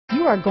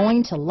you are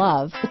going to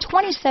love the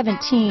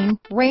 2017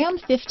 Ram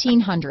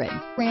 1500.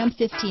 Ram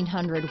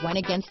 1500 went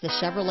against the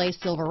Chevrolet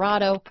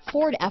Silverado,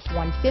 Ford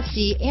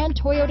F-150, and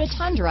Toyota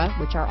Tundra,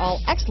 which are all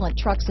excellent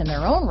trucks in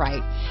their own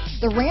right.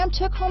 The Ram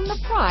took home the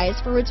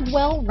prize for its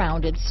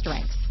well-rounded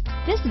strengths.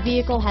 This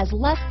vehicle has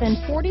less than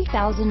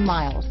 40,000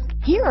 miles.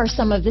 Here are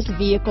some of this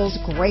vehicle's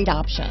great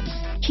options: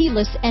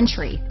 keyless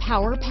entry,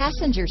 power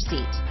passenger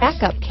seat,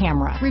 backup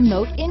camera,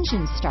 remote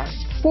engine start,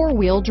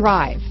 four-wheel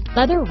drive,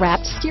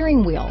 leather-wrapped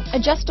steering wheel,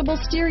 adjustable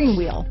steering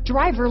wheel,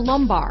 driver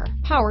lumbar,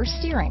 power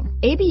steering,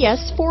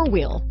 ABS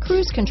four-wheel,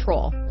 cruise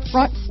control,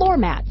 front floor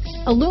mats,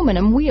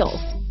 aluminum wheels,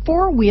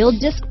 four-wheel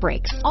disc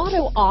brakes,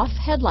 auto-off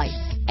headlights,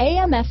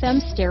 AM/FM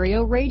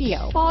stereo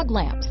radio, fog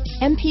lamps,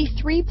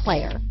 MP3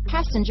 player,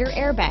 passenger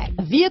airbag.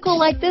 A vehicle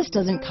like this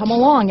doesn't come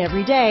along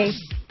every day.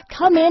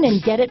 Come in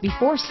and get it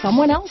before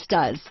someone else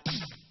does.